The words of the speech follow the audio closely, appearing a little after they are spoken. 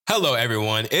Hello,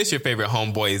 everyone. It's your favorite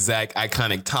homeboy, Zach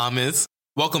Iconic Thomas.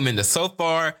 Welcome into So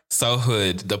Far, So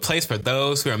Hood, the place for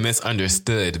those who are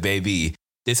misunderstood, baby.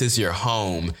 This is your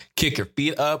home. Kick your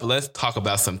feet up. Let's talk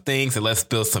about some things and let's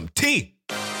spill some tea.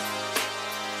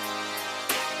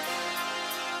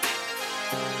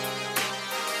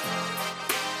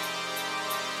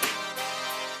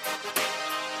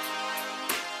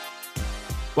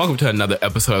 Welcome to another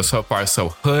episode of So Far So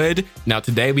Hood. Now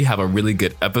today we have a really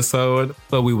good episode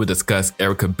where we will discuss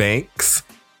Erica Banks,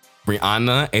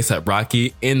 Rihanna, A$AP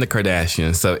Rocky, and the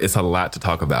Kardashians. So it's a lot to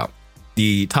talk about.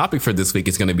 The topic for this week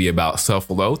is going to be about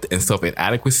self-worth and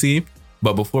self-inadequacy.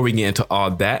 But before we get into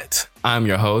all that, I'm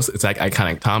your host, Zach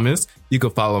Iconic Thomas. You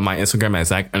can follow my Instagram at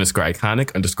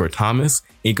Zach_Iconic_Thomas. And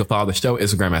you can follow the show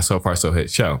Instagram at So Far So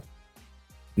Hood Show.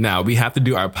 Now we have to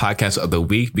do our podcast of the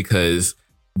week because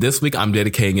this week, I'm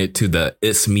dedicating it to the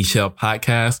It's Michelle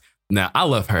podcast. Now, I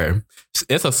love her.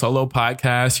 It's a solo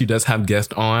podcast. She does have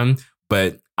guests on,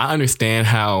 but I understand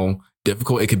how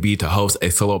difficult it could be to host a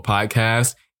solo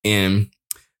podcast. And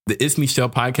the It's Michelle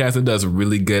podcast, it does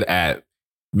really good at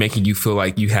making you feel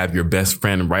like you have your best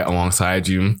friend right alongside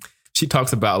you. She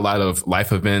talks about a lot of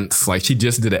life events. Like she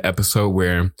just did an episode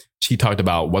where she talked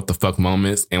about what the fuck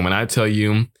moments. And when I tell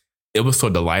you, it was so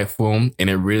delightful and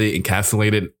it really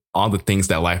encapsulated all the things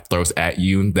that life throws at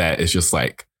you that is just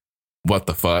like, what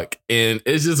the fuck? And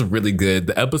it's just really good.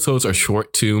 The episodes are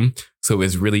short too, so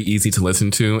it's really easy to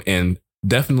listen to, and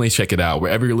definitely check it out.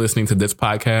 Wherever you're listening to this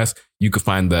podcast, you can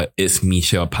find the It's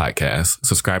Michelle podcast.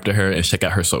 Subscribe to her and check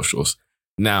out her socials.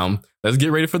 Now, let's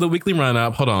get ready for the weekly run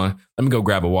up. Hold on. Let me go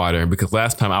grab a water because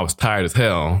last time I was tired as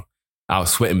hell. I was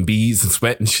sweating beads and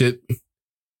sweat and shit.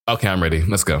 Okay, I'm ready.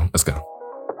 Let's go.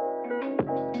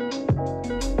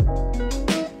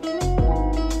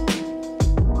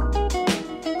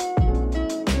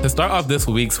 To start off this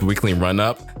week's weekly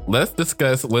run-up, let's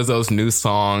discuss Lizzo's new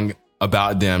song,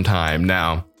 About Damn Time.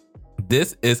 Now,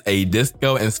 this is a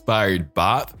disco-inspired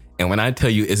bop, and when I tell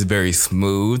you it's very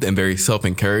smooth and very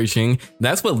self-encouraging,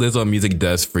 that's what Lizzo music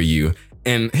does for you.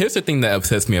 And here's the thing that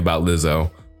upsets me about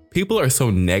Lizzo. People are so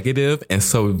negative and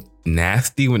so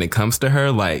nasty when it comes to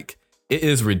her. Like, it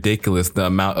is ridiculous the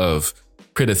amount of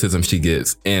criticism she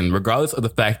gets. And regardless of the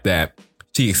fact that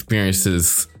she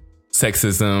experiences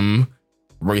sexism,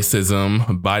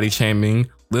 racism, body shaming,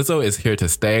 Lizzo is here to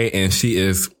stay and she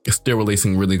is still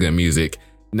releasing really good music.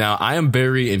 Now, I am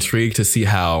very intrigued to see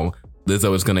how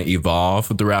Lizzo is going to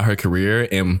evolve throughout her career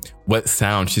and what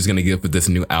sound she's going to give with this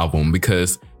new album,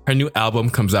 because her new album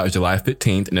comes out July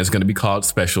 15th and it's going to be called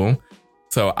Special.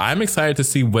 So I'm excited to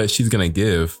see what she's going to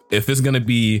give. If it's going to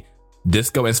be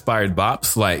disco inspired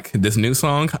bops like this new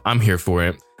song, I'm here for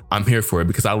it. I'm here for it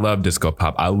because I love disco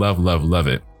pop. I love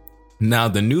it. Now,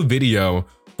 the new video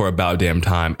for About Damn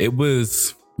Time, it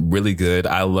was really good.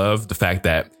 I love the fact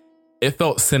that it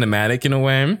felt cinematic in a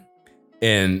way.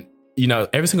 And, you know,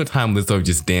 every single time Lizzo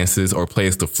just dances or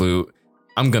plays the flute,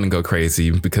 I'm going to go crazy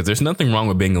because there's nothing wrong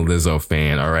with being a Lizzo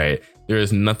fan. All right. There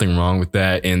is nothing wrong with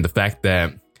that. And the fact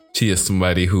that she is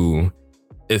somebody who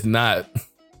is not,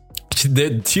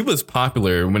 she was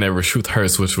popular whenever Truth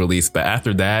Hurts was released. But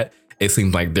after that, it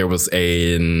seemed like there was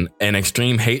an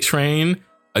extreme hate train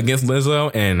against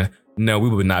Lizzo, and no, we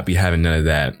would not be having none of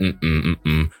that.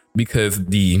 Because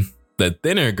the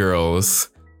thinner girls,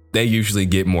 they usually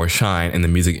get more shine in the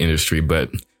music industry, but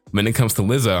when it comes to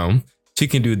Lizzo, she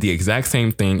can do the exact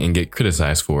same thing and get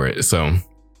criticized for it. So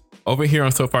over here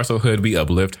on So Far So Hood, we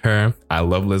uplift her. I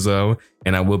love Lizzo,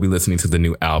 and I will be listening to the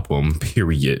new album,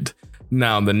 period.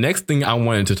 Now, the next thing I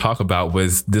wanted to talk about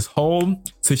was this whole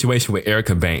situation with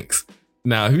Erica Banks.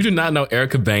 Now, if you do not know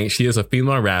Erica Banks, she is a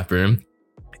female rapper.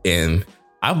 And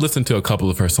I've listened to a couple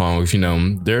of her songs, you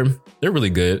know, they're really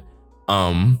good.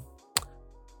 You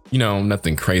know,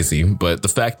 nothing crazy, but the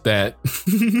fact that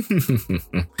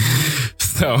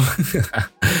so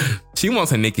she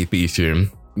wants a Nicki feature.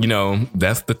 You know,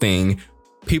 that's the thing.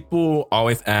 People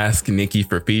always ask Nicki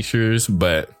for features,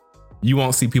 but you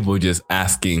won't see people just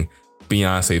asking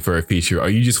Beyonce for a feature, or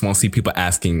you just won't see people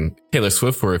asking Taylor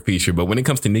Swift for a feature. But when it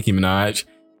comes to Nicki Minaj,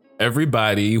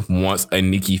 everybody wants a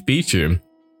Nicki feature.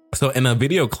 So in a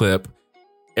video clip,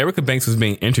 Erica Banks was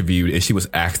being interviewed and she was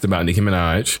asked about Nicki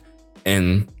Minaj.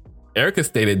 And Erica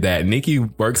stated that Nicki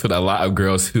works with a lot of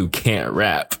girls who can't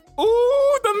rap.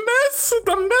 Ooh, the mess.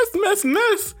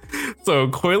 So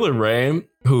Coi Leray,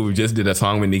 who just did a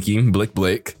song with Nicki, Blick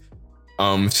Blick,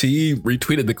 she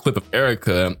retweeted the clip of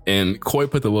Erica and Coi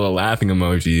put the little laughing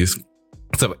emojis.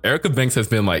 So Erica Banks has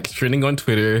been like trending on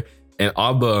Twitter, and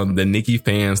all the Nicki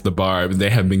fans, the Barbs, they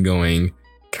have been going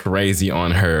crazy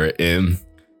on her. And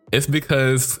it's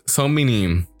because so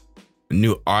many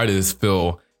new artists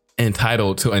feel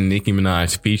entitled to a Nicki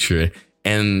Minaj feature.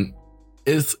 And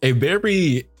it's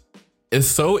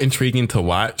so intriguing to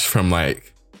watch from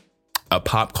like a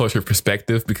pop culture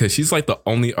perspective, because she's like the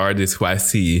only artist who I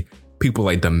see people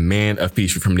like demand a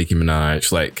feature from Nicki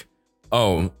Minaj. Like,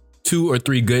 oh, 2 or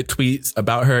 3 good tweets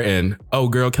about her and, oh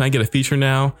girl, can I get a feature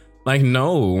now? Like,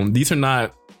 no, these are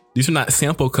not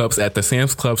sample cups at the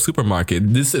Sam's Club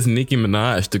supermarket. This is Nicki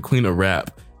Minaj, the queen of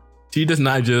rap. She does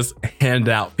not just hand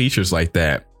out features like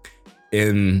that.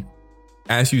 And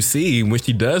as you see, when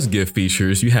she does give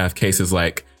features, you have cases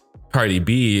like Cardi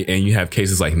B and you have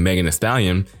cases like Megan Thee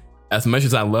Stallion. As much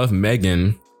as I love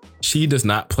Megan, she does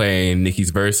not play Nicki's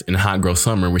verse in Hot Girl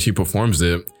Summer when she performs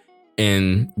it.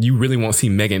 And you really won't see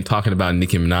Megan talking about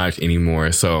Nicki Minaj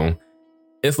anymore. So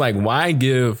it's like, why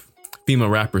give female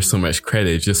rappers so much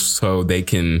credit just so they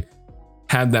can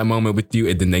have that moment with you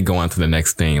and then they go on to the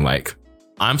next thing? Like,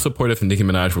 I'm supportive of Nicki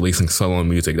Minaj releasing solo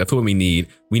music. That's what we need.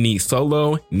 We need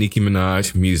solo Nicki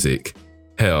Minaj music.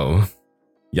 Hell,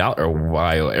 y'all are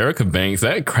wild. Erica Banks,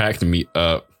 that cracked me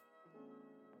up.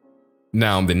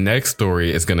 Now, the next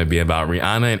story is going to be about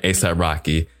Rihanna and A$AP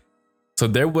Rocky. So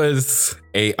there was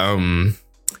a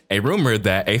rumor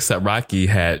that A$AP Rocky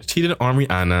had cheated on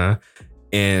Rihanna.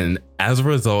 And as a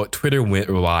result, Twitter went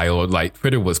wild. Like,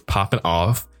 Twitter was popping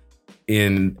off.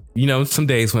 And, some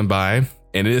days went by.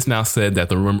 And it is now said that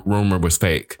the rumor was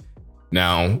fake.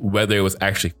 Now, whether it was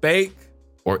actually fake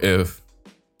or if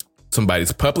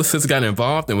somebody's publicist got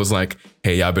involved and was like,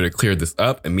 hey, y'all better clear this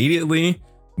up immediately,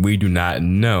 we do not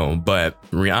know. But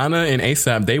Rihanna and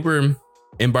A$AP, they were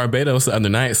in Barbados the other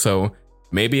night. So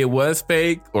maybe it was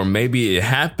fake or maybe it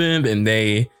happened and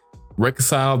they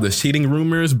reconciled the cheating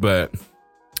rumors. But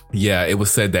yeah, it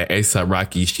was said that A$AP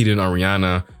Rocky cheated on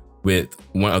Rihanna with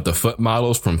one of the foot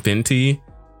models from Fenty.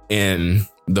 And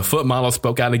the foot model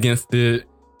spoke out against it.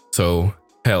 So,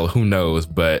 hell, who knows?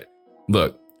 But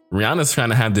look, Rihanna's trying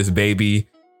to have this baby.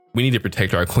 We need to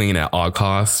protect our queen at all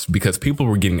costs, because people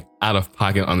were getting out of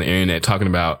pocket on the internet talking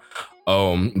about,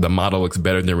 oh, the model looks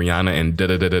better than Rihanna and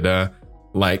da-da-da-da-da.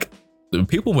 Like, the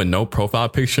people with no profile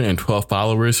picture and 12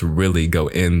 followers really go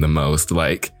in the most.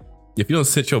 Like, if you don't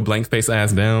sit your blank face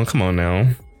ass down, come on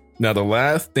now. Now, the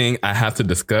last thing I have to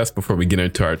discuss before we get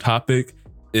into our topic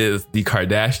is the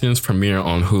Kardashians premiere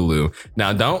on Hulu.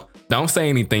 Now, don't say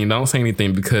anything. Don't say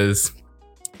anything, because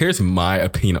here's my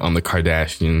opinion on the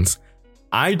Kardashians.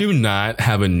 I do not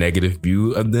have a negative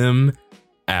view of them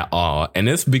at all. And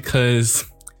it's because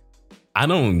I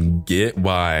don't get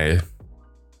why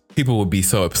people would be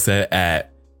so upset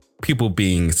at people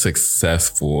being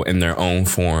successful in their own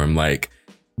form. Like,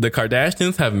 the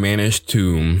Kardashians have managed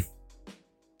to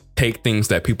take things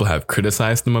that people have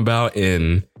criticized them about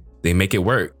and they make it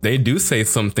work. They do say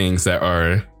some things that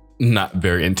are not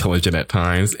very intelligent at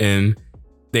times, and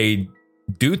they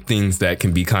do things that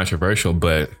can be controversial,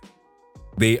 but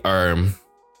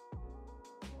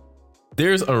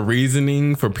there's a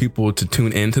reasoning for people to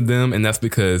tune into them, and that's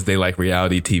because they like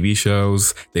reality TV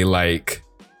shows. They like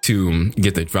to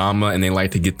get the drama and they like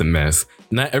to get the mess.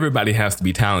 Not everybody has to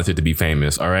be talented to be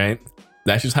famous, all right?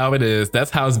 That's just how it is.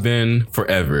 That's how it's been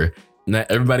forever.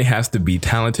 Not everybody has to be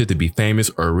talented to be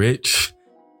famous or rich.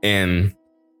 And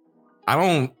I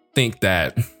don't think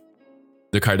that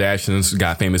the Kardashians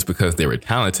got famous because they were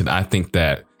talented. I think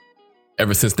that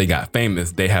ever since they got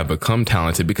famous, they have become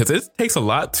talented, because it takes a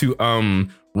lot to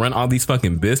run all these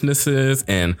fucking businesses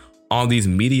and all these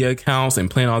media accounts and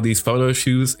plan all these photo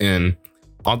shoots, and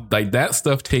all like that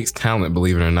stuff takes talent,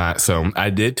 believe it or not. So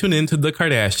I did tune into the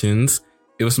Kardashians.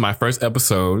 It was my first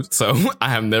episode, so I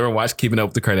have never watched Keeping Up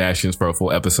with the Kardashians for a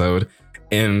full episode.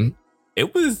 And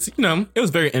it was, it was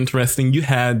very interesting. You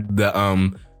had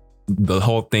the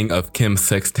whole thing of Kim's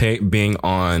sex tape being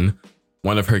on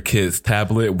one of her kids'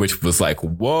 tablet, which was like,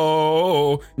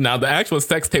 whoa. Now, the actual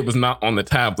sex tape was not on the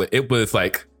tablet. It was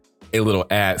like a little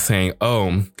ad saying,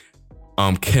 oh,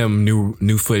 Kim,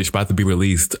 new footage about to be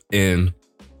released. And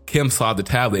Kim saw the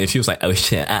tablet and she was like, oh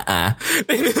shit, And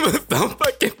it was so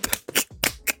fucking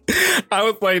I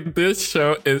was like, this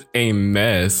show is a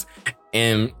mess.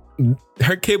 And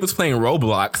her kid was playing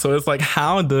Roblox. So it's like,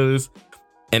 how does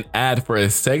an ad for a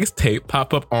sex tape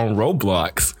pop up on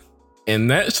Roblox?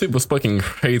 And that shit was fucking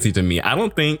crazy to me. I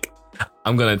don't think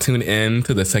I'm going to tune in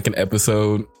to the second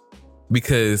episode,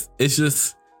 because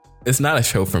it's not a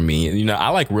show for me. I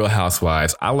like Real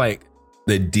Housewives. I like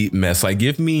the deep mess. Like,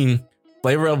 give me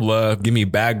Flavor of Love. Give me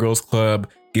Bad Girls Club.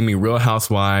 Give me Real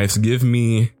Housewives. Give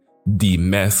me the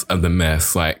mess of the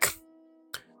mess. Like,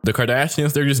 the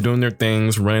Kardashians, they're just doing their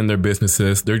things, running their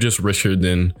businesses. They're just richer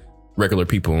than regular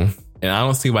people. And I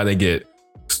don't see why they get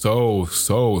so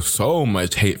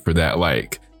much hate for that.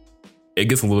 Like, it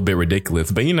gets a little bit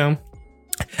ridiculous. But,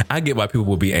 I get why people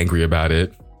will be angry about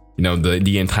it. The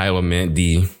entitlement,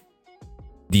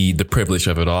 the privilege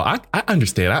of it all. I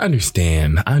understand.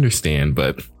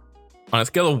 But on a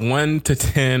scale of 1 to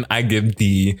 10, I give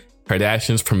the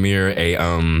Kardashians premiere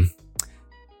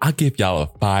I'll give y'all a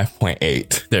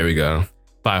 5.8. There we go.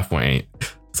 5.8.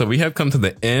 So we have come to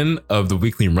the end of the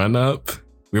weekly run up.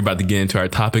 We're about to get into our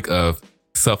topic of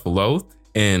self-loath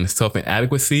and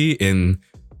self-inadequacy. And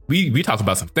we talk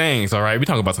about some things, all right? We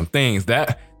talk about some things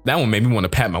that one made me want to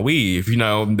pat my weave,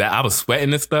 that I was sweating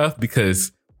this stuff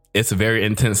because it's a very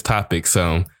intense topic.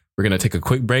 So we're going to take a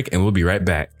quick break and we'll be right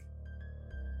back.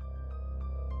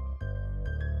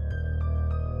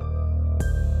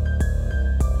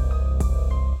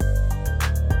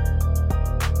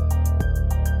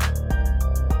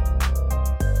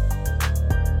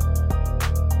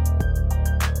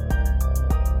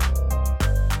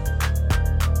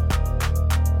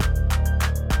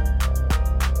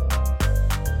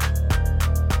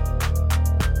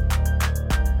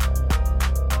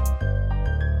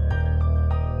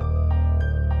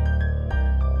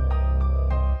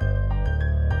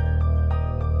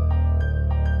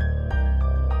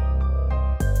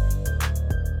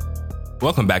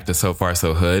 Welcome back to So Far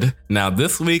So Hood. Now,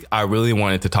 this week, I really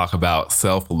wanted to talk about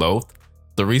self-loath.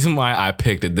 The reason why I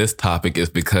picked this topic is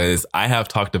because I have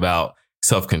talked about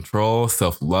self-control,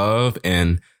 self-love,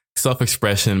 and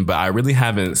self-expression, but I really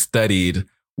haven't studied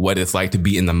what it's like to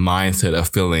be in the mindset of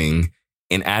feeling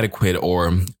inadequate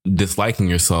or disliking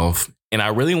yourself. And I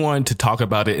really wanted to talk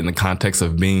about it in the context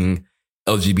of being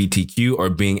LGBTQ or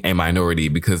being a minority,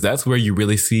 because that's where you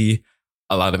really see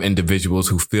a lot of individuals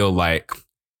who feel like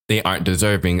they aren't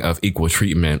deserving of equal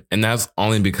treatment. And that's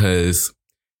only because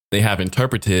they have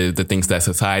interpreted the things that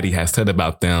society has said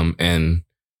about them. And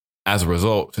as a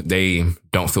result, they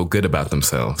don't feel good about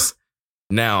themselves.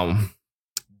 Now,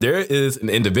 there is an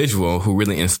individual who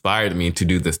really inspired me to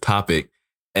do this topic,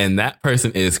 and that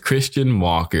person is Christian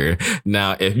Walker.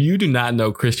 Now, if you do not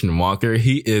know Christian Walker,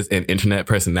 he is an internet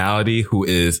personality who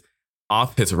is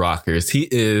off his rockers. He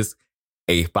is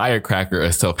a firecracker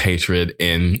of self-hatred,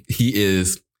 and he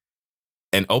is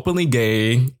an openly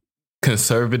gay,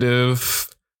 conservative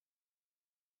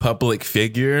public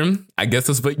figure. I guess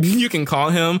that's what you can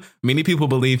call him. Many people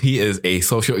believe he is a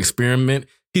social experiment.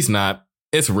 He's not.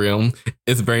 It's real.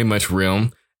 It's very much real.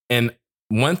 And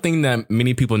one thing that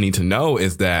many people need to know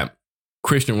is that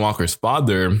Christian Walker's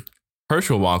father,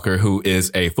 Herschel Walker, who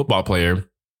is a football player,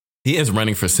 he is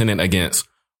running for Senate against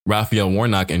Raphael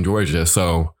Warnock in Georgia.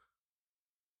 So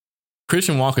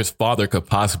Christian Walker's father could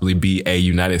possibly be a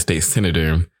United States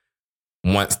senator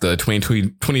once the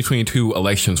 2022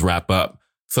 elections wrap up.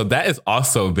 So that is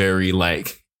also very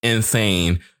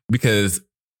insane, because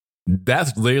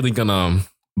that's literally gonna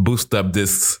boost up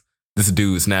this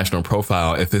dude's national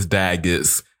profile if his dad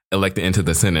gets elected into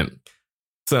the Senate.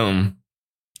 So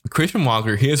Christian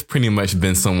Walker, he has pretty much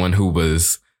been someone who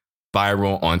was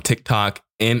viral on TikTok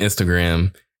and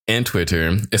Instagram and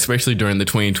Twitter, especially during the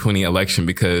 2020 election,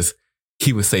 because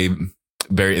he would say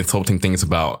very insulting things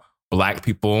about Black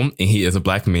people, and he is a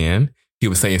Black man. He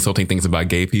would say insulting things about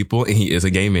gay people, and he is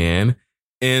a gay man.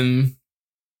 And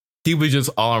he would just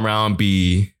all around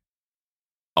be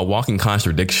a walking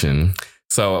contradiction.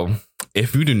 So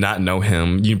if you do not know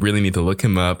him, you really need to look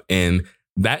him up. And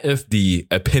that is the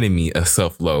epitome of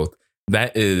self-loath.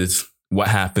 That is what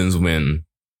happens when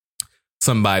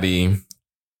somebody,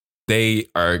 they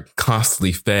are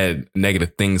constantly fed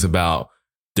negative things about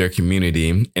their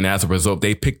community, and as a result,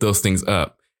 they pick those things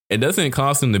up. It doesn't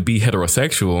cause them to be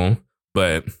heterosexual,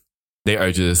 but they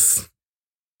are just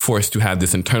forced to have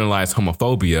this internalized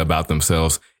homophobia about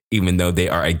themselves, even though they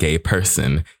are a gay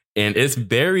person. And it's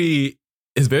very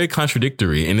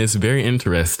contradictory, and it's very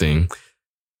interesting.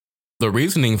 The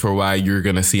reasoning for why you're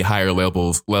going to see higher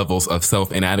levels of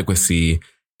self-inadequacy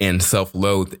and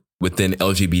self-loath within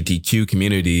LGBTQ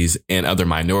communities and other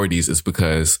minorities is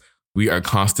because we are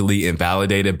constantly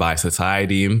invalidated by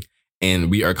society, and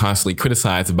we are constantly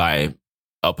criticized by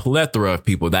a plethora of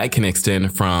people that can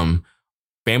extend from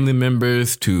family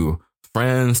members to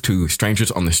friends to strangers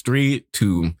on the street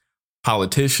to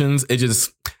politicians.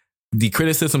 The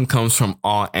criticism comes from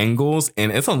all angles, and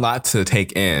it's a lot to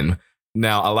take in.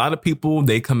 Now, a lot of people,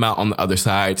 they come out on the other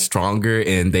side stronger,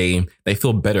 and they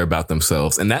feel better about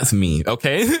themselves. And that's me.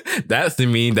 Okay. That's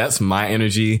me. That's my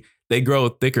energy. They grow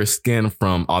thicker skin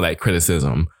from all that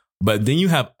criticism. But then you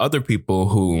have other people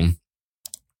who,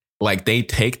 they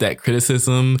take that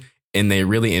criticism and they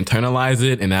really internalize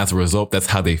it. And as a result, that's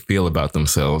how they feel about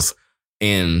themselves.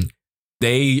 And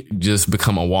they just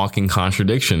become a walking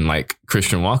contradiction, like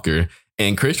Christian Walker.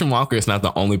 And Christian Walker is not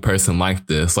the only person like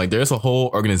this. Like, there's a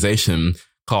whole organization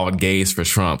called Gays for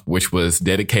Trump, which was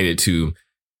dedicated to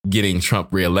getting Trump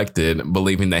reelected,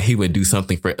 believing that he would do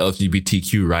something for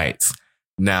LGBTQ rights.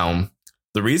 Now,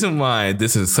 the reason why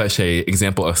this is such a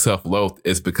example of self-loath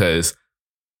is because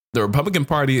the Republican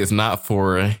Party is not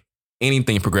for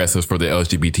anything progressive for the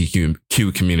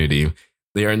LGBTQ community.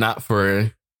 They are not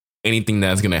for anything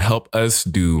that's going to help us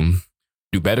do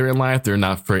better in life. They're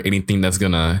not for anything that's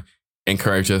going to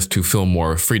encourage us to feel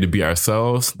more free to be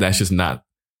ourselves. That's just not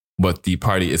what the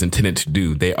party is intended to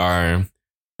do. They are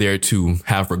there to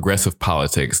have regressive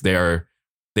politics. They are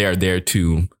there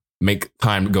to make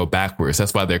time go backwards.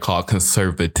 That's why they're called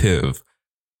conservative.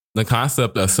 The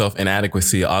concept of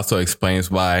self-inadequacy also explains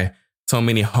why so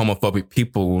many homophobic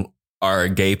people are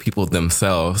gay people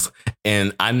themselves.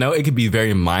 And I know it can be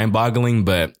very mind-boggling,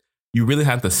 but you really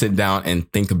have to sit down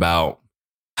and think about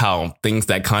how things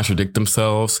that contradict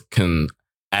themselves can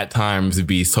at times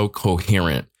be so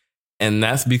coherent. And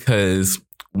that's because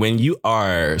when you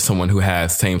are someone who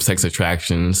has same-sex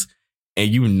attractions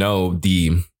and you know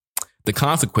the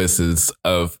consequences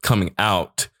of coming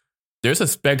out, there's a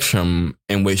spectrum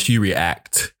in which you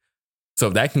react. So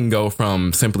that can go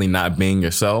from simply not being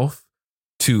yourself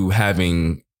to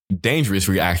having dangerous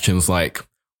reactions like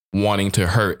wanting to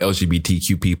hurt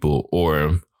LGBTQ people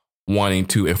or wanting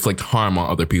to inflict harm on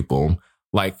other people.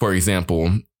 Like, for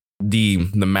example, the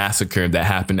massacre that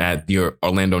happened at the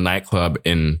Orlando nightclub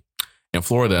in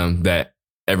Florida that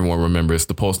everyone remembers,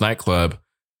 the Pulse nightclub.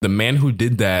 The man who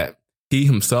did that, he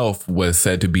himself was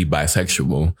said to be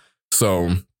bisexual.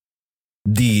 So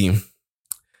the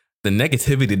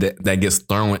negativity that gets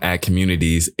thrown at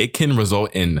communities, it can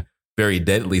result in very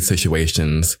deadly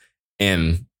situations.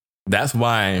 And that's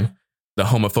why the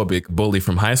homophobic bully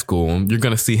from high school, you're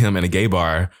going to see him in a gay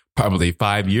bar probably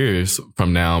 5 years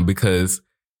from now, because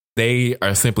they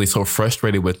are simply so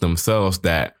frustrated with themselves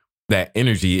that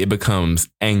energy, it becomes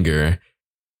anger.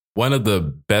 One of the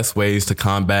best ways to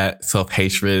combat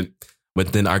self-hatred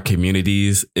within our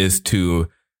communities is to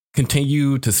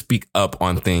continue to speak up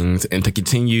on things and to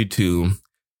continue to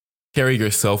carry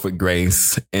yourself with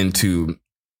grace and to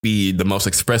be the most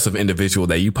expressive individual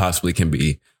that you possibly can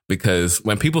be. Because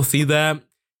when people see that,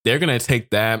 they're going to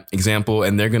take that example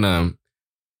and they're going to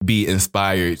be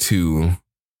inspired to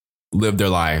live their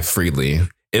life freely.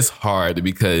 It's hard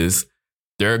because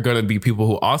there are going to be people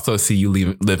who also see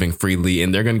you living freely,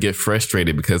 and they're going to get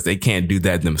frustrated because they can't do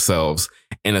that themselves.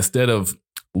 And instead of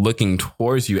looking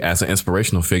towards you as an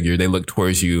inspirational figure, they look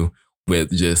towards you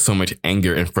with just so much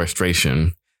anger and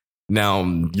frustration. Now,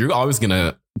 you're always going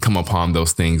to come upon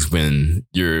those things when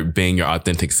you're being your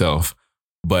authentic self.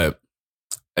 But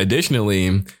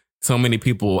additionally, so many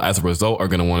people as a result are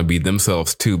going to want to be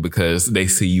themselves too, because they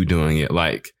see you doing it.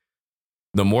 Like,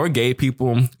 the more gay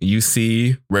people you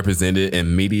see represented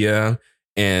in media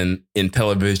and in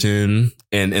television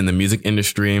and in the music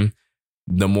industry,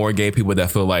 the more gay people that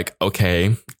feel like,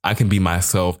 okay, I can be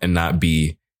myself and not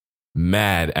be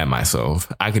mad at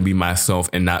myself. I can be myself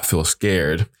and not feel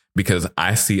scared because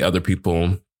I see other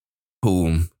people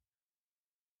who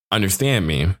understand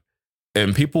me.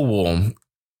 And people will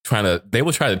try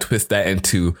to twist that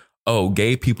into, oh,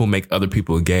 gay people make other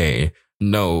people gay.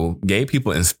 No, gay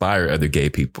people inspire other gay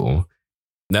people.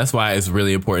 That's why it's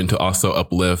really important to also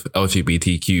uplift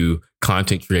LGBTQ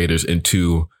content creators and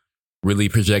to really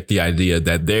project the idea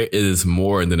that there is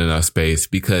more than enough space,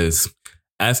 because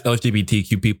as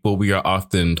LGBTQ people, we are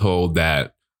often told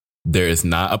that there is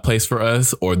not a place for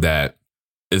us or that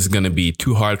it's going to be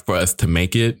too hard for us to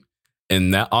make it.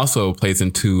 And that also plays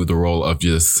into the role of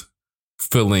just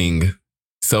feeling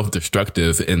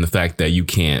self-destructive in the fact that you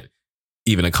can't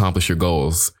even accomplish your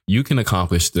goals. You can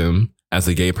accomplish them as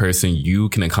a gay person. You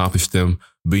can accomplish them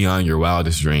beyond your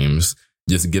wildest dreams.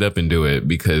 Just get up and do it,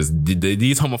 because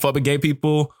these homophobic gay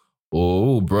people,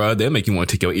 oh, bro, they'll make you want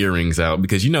to take your earrings out,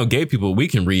 because, you know, gay people, we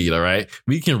can read, all right?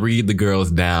 We can read the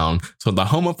girls down. So the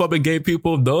homophobic gay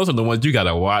people, those are the ones you got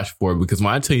to watch for, because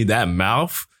when I tell you that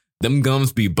mouth, them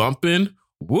gums be bumping,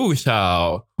 woo,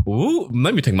 child. Woo,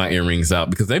 let me take my earrings out,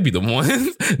 because they be the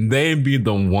ones. They be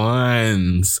the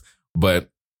ones. But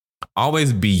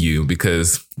always be you,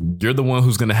 because you're the one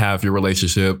who's going to have your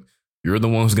relationship. You're the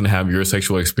one who's going to have your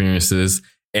sexual experiences.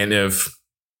 And if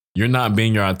you're not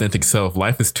being your authentic self,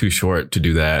 life is too short to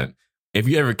do that. If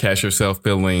you ever catch yourself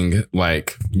feeling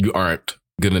like you aren't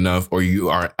good enough or you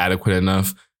aren't adequate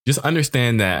enough, just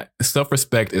understand that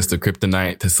self-respect is the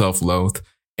kryptonite to self-loathe.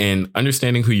 And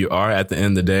understanding who you are at the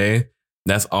end of the day,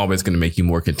 that's always going to make you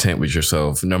more content with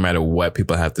yourself, no matter what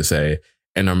people have to say.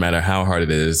 And no matter how hard it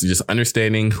is, just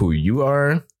understanding who you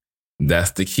are,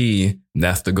 that's the key.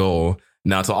 That's the goal.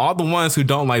 Now, to all the ones who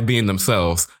don't like being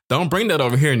themselves, don't bring that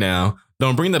over here now.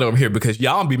 Don't bring that over here because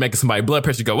y'all be making somebody's blood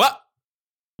pressure go up.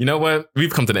 You know what?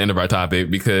 We've come to the end of our topic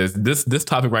because this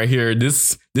topic right here,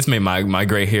 this made my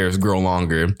gray hairs grow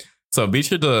longer. So be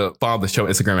sure to follow the show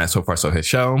Instagram at So Far So His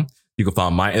Show. You can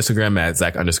follow my Instagram at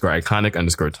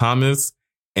Zach_iconic_Thomas.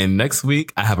 And next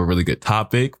week, I have a really good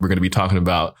topic. We're going to be talking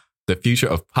about the future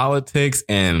of politics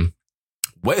and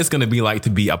what it's going to be like to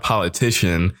be a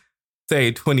politician,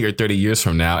 say 20 or 30 years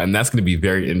from now. And that's going to be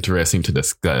very interesting to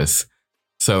discuss.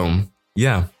 So,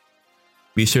 yeah.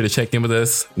 Be sure to check in with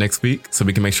us next week so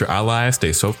we can make sure our lives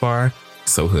stay so far,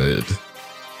 so hood.